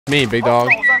me, big dog.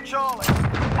 Be advised,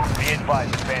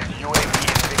 advanced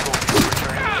UAV individual is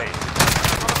returning to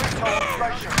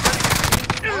base.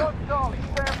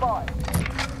 Stand by.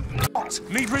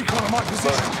 Need recon on my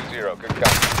position. 2-0, good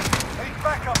copy. Need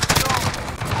backup, Charlie.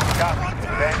 Copy.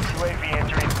 Advanced UAV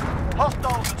entering.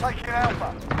 Hostiles are taking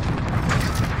Alpha.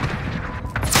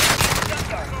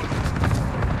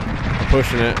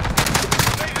 Pushing it.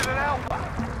 Needed an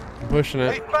Alpha. Pushing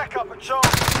it. Need backup at Charlie.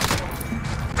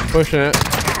 Pushing it.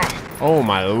 Oh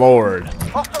my lord.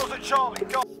 Hostiles at Charlie.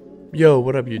 Go. Yo,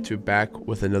 what up YouTube? Back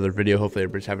with another video. Hopefully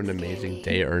everybody's having an amazing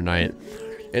day or night.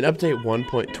 In update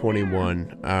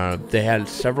 1.21, they had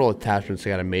several attachments that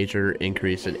got a major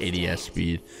increase in ADS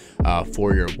speed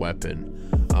for your weapon.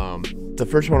 The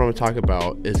first one I'm going to talk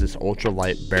about is this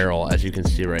ultralight barrel, as you can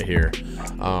see right here.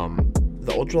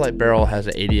 The ultralight barrel has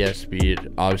an ADS speed,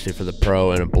 obviously for the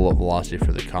pro, and a bullet velocity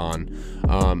for the con.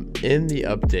 In the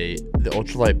update, the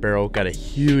ultralight barrel got a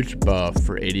huge buff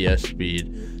for ADS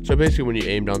speed. So basically when you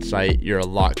aim down sight, you're a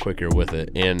lot quicker with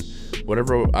it. And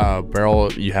whatever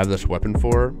barrel you have this weapon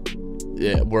for,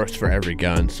 it works for every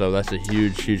gun. So that's a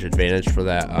huge advantage for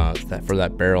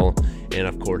that barrel. And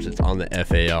of course it's on the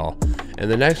FAL. And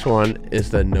the next one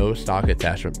is the no stock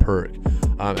attachment perk.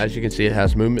 As you can see, it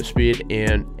has movement speed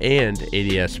and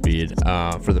ADS speed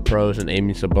for the pros, and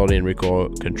aiming stability and recoil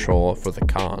control for the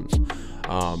cons.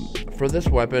 For this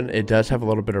weapon, it does have a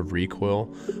little bit of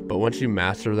recoil, but once you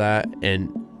master that and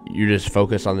you just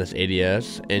focus on this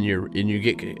ADS and you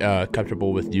get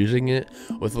comfortable with using it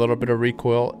with a little bit of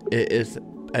recoil, it is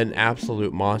an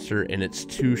absolute monster, and it's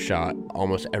 2-shot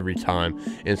almost every time,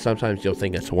 and sometimes you'll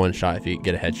think it's 1-shot if you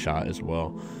get a headshot as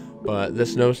well. But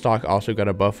this no stock also got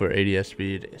a buff for ADS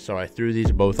speed, so I threw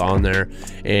these both on there,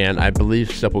 and I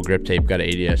believe simple grip tape got an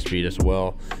ADS speed as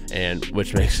well, and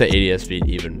which makes the ADS speed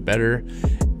even better.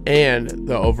 And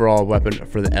the overall weapon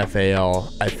for the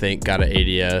FAL, I think, got an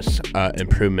ADS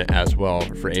improvement as well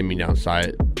for aiming down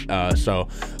sight. So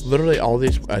literally all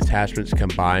these attachments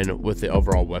combined with the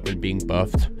overall weapon being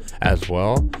buffed as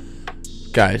well,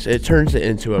 guys, it turns it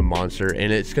into a monster,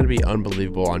 and it's going to be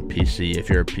unbelievable on PC if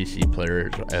you're a PC player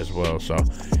as well. So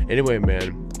anyway,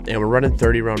 man, and we're running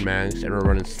 30-round mags, and we're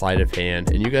running sleight of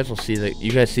hand, and you guys will see that.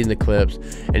 You guys seen the clips,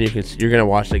 and you're gonna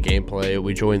watch the gameplay.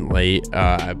 We joined late.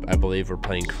 I believe we're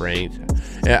playing cranked.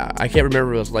 Yeah, I can't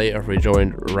remember if it was late or if we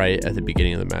joined right at the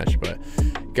beginning of the match, but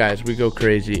guys, we go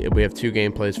crazy. We have 2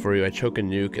 gameplays for you. I choke a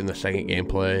nuke in the second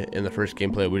gameplay. In the first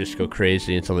gameplay, we just go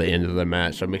crazy until the end of the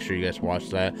match. So make sure you guys watch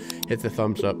that. Hit the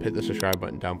thumbs up, hit the subscribe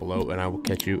button down below, and I will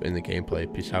catch you in the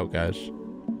gameplay. Peace out, guys.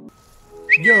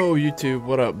 Yo, YouTube,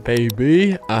 what up,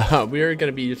 baby? We are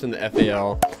gonna be using the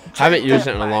FAL. Haven't used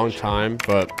it in a long time,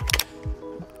 but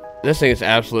this thing is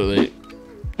absolutely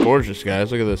gorgeous,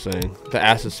 guys. Look at this thing. The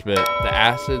acid spit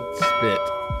FAL.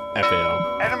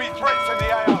 Enemy threats in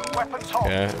the AO. Weapons hot.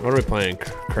 Okay, what are we playing?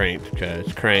 Cranked. Okay,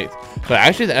 it's cranked. So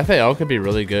actually, the FAL could be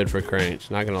really good for cranked.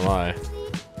 Not gonna lie.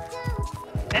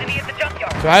 Enemy at the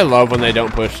junkyard. So I love when they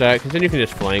don't push that, because then you can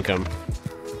just flank them.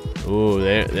 Ooh,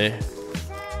 they.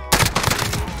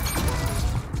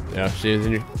 Yeah, see,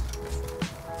 then you.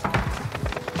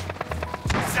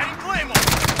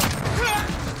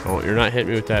 Oh, you're not hitting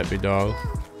me with that, big dog.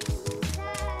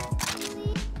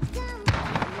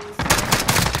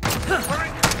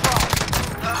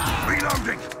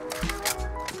 Reloading.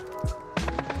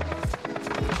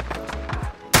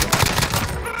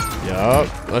 Yup,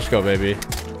 let's go, baby.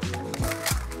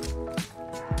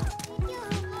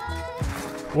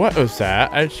 What was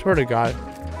that? I swear to God.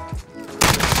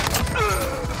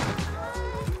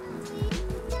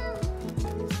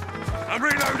 I'm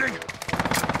reloading.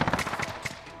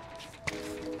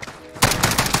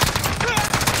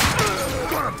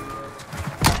 Got him.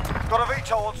 Got a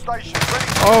VTOL on station. Ready.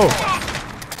 Oh.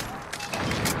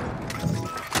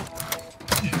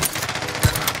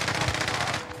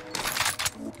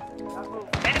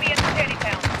 Enemy at the steady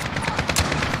pound.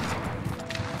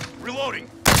 Reloading.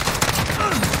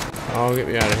 Oh, get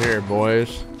me out of here,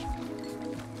 boys.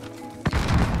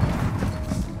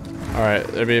 Alright,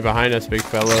 they'll be behind us, big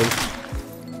fellows.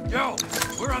 Yo,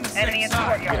 we're on the Enemy same in the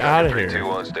side. courtyard. Get out of 3-2 here.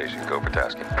 on station. Go for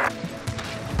tasking.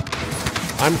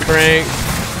 I'm cranked.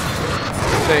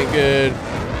 This ain't good.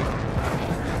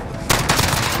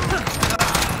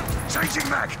 Changing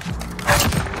mag.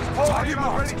 Target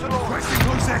ready to launch. Requesting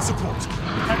close air support.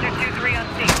 Hunter 2-3 on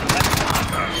station. Weapons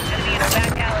hot. Enemy in the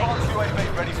back alley. Advanced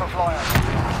UAV ready for flyover.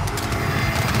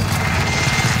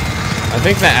 I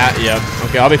think that. Yep.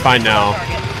 Okay, I'll be fine now.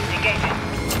 Target. Engaging.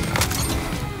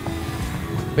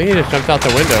 I think he just jumped out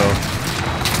the window.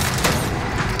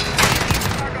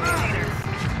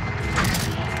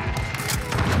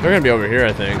 They're gonna be over here,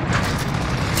 I think.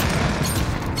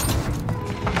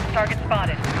 Target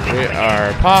spotted. We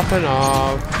are popping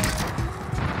off.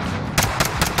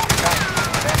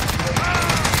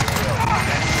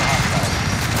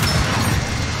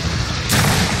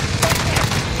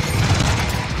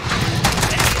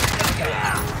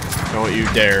 Don't you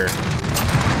dare.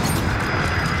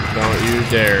 Don't you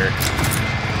dare.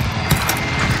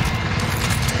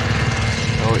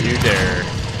 Don't you dare.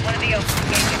 One of the open.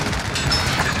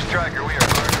 This is Striker, we are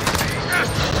hard to see.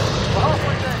 We're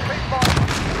halfway there, keep fighting.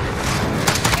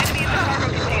 Enemy in the cargo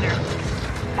container.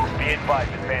 Be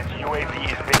advised, advanced UAV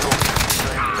is visual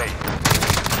in space.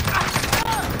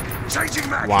 Changing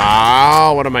mag.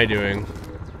 Wow, what am I doing?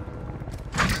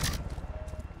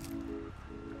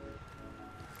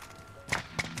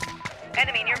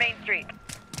 Enemy near Main Street.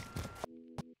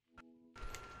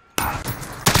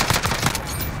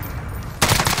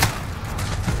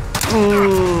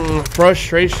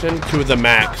 Frustration to the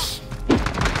max.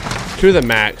 To the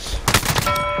max.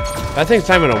 That thing's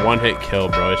not even a one-hit kill,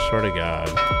 bro. I swear to God.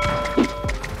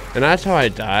 And that's how I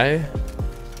die?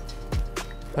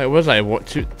 Like, was I 1,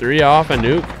 2, 3 off a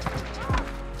nuke?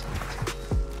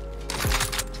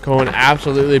 Going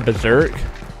absolutely berserk.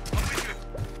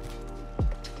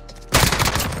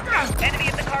 Enemy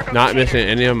in the cargo Not container. missing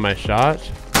any of my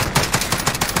shots.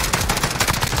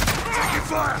 Taking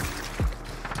fire.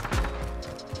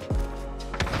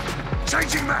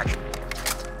 Changing mag.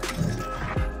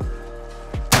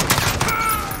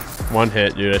 One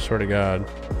hit, dude. I swear to God.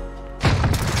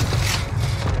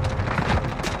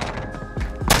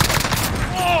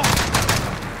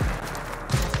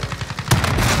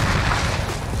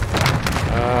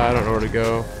 I don't know where to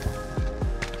go.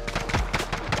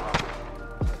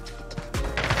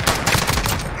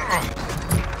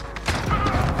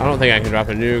 I don't think I can drop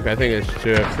a nuke. I think it's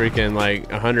to a freaking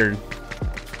like 100.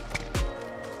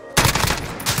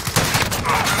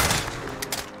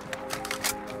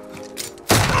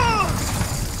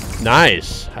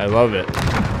 Nice. I love it.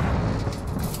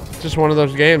 It's just one of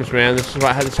those games, man. This is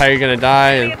how you're gonna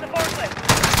die. Enemy And at the forklift.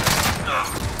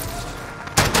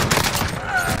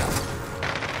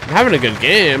 I'm having a good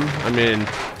game. I mean,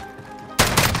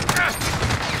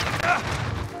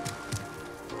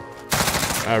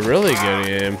 a really good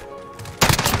game.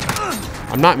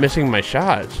 I'm not missing my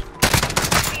shots.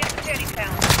 Enemy at Jetty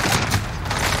Town.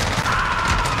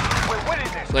 We're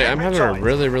winning this. Like, I'm having a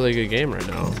really, really good game right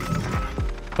now.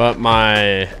 But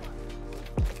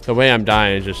the way I'm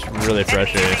dying is just really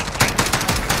frustrating.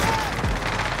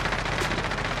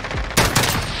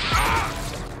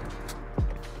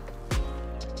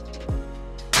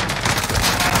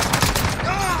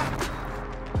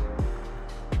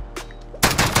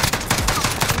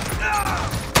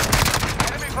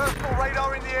 Enemy personal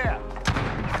radar in the air.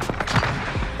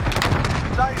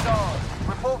 Days on.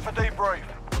 Report for debrief.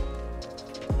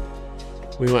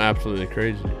 We went absolutely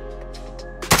crazy.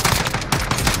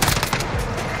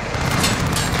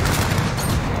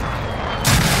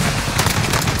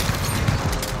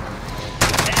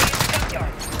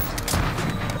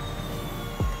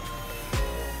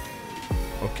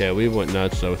 Okay, we went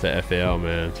nuts though with the FAL,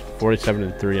 man.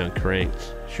 47-3 on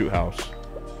cranked. Shoot house.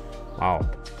 Wow.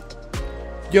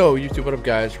 Yo, YouTube, what up,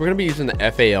 guys? We're gonna be using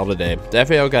the FAL today. The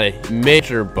FAL got a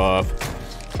major buff.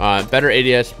 Better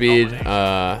ADS speed.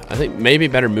 I think maybe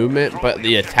better movement, but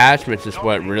the attachments is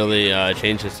what really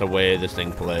changes the way this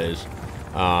thing plays.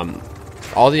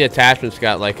 All the attachments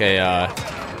got like a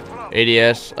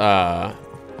ADS.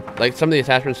 Like some of the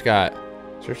attachments got.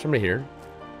 Is there somebody here?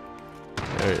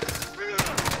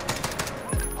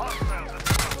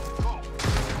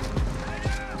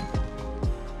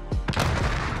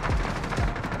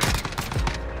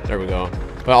 There we go.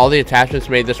 But all the attachments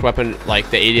made this weapon like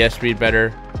the ADS speed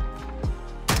better.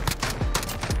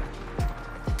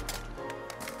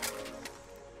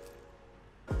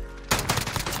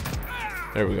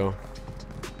 There we go.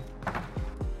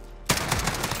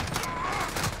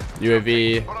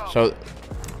 UAV. So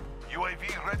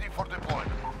UAV ready for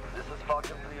deployment. This is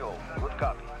Falcon 3-0. Good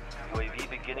copy. UAV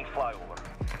beginning flyover.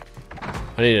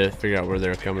 I need to figure out where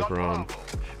they're coming from.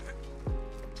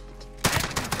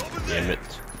 Damn it.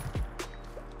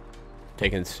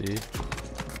 Taking C.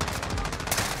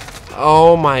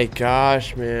 Oh my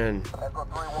gosh, man.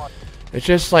 It's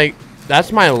just like,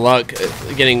 that's my luck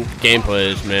getting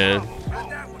gameplays, man.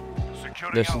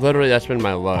 That's been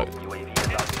my luck. UAV is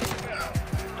up.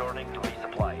 Returning to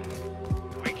resupply.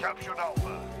 We captured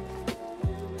Alpha.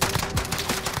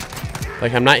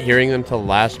 Like, I'm not hearing them till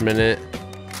last minute.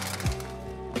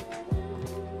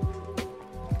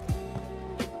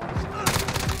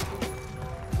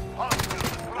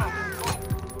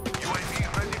 UAV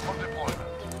ready for deployment.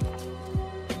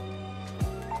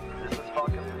 This is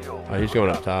Falcon 3-0. Oh, he's going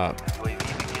up top. UAV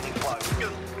beginning flight.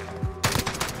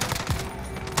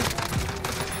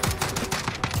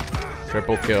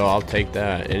 Triple kill, I'll take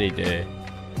that any day.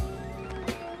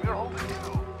 We're holding two.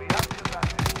 We have the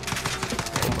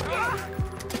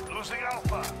advantage. Losing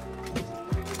Alpha.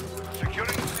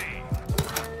 Securing C.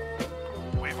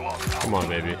 We've lost Alpha. Come on,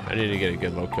 baby. I need to get a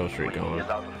good low kill streak UAV going. is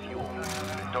out of fuel.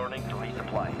 Returning to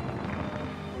resupply.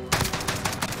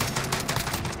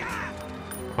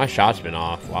 My shot's been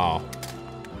off. Wow.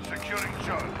 Securing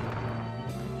Charlie.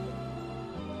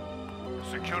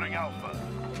 Securing Alpha.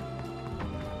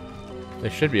 They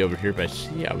should be over here by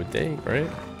C, I would think, right?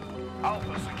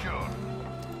 Alpha secure.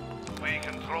 We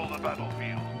control the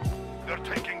battlefield. They're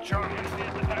taking Charlie.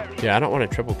 Yeah, I don't want a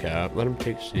triple cap. Let him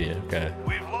take C. Okay.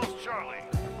 We've lost Charlie.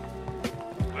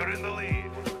 We're in the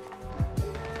lead.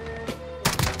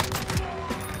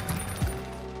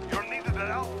 You're needed at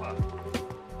Alpha.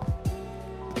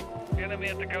 Enemy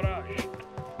at the garage.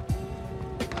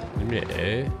 Give me an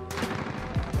A.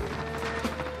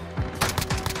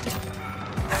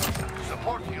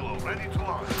 Support helo ready to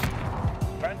launch.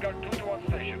 Vanguard 2 to on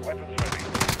station. Weapons ready.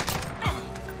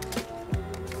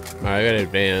 Alright, I gotta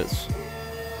advance.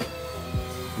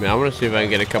 I mean, I want to see if I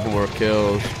can get a couple more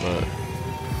kills, but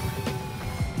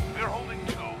We're holding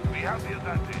 2. We have the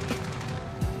advantage.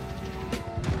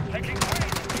 Taking fire.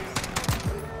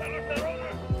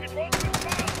 It won't be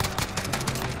fire.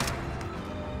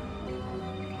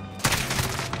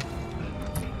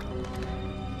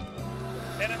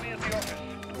 Enemy at the office.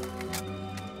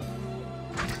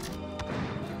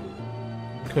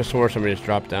 I could have swore somebody just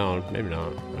dropped down. Maybe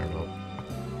not. I don't know.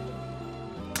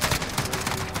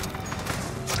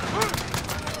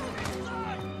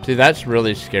 See, that's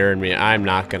really scaring me. I'm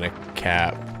not gonna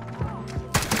cap.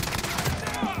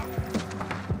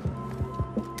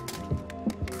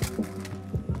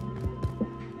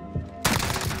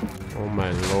 Oh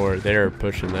my lord, they're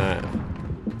pushing that.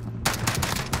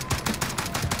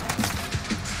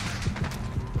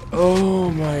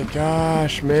 Oh my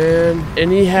gosh, man.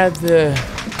 And he had the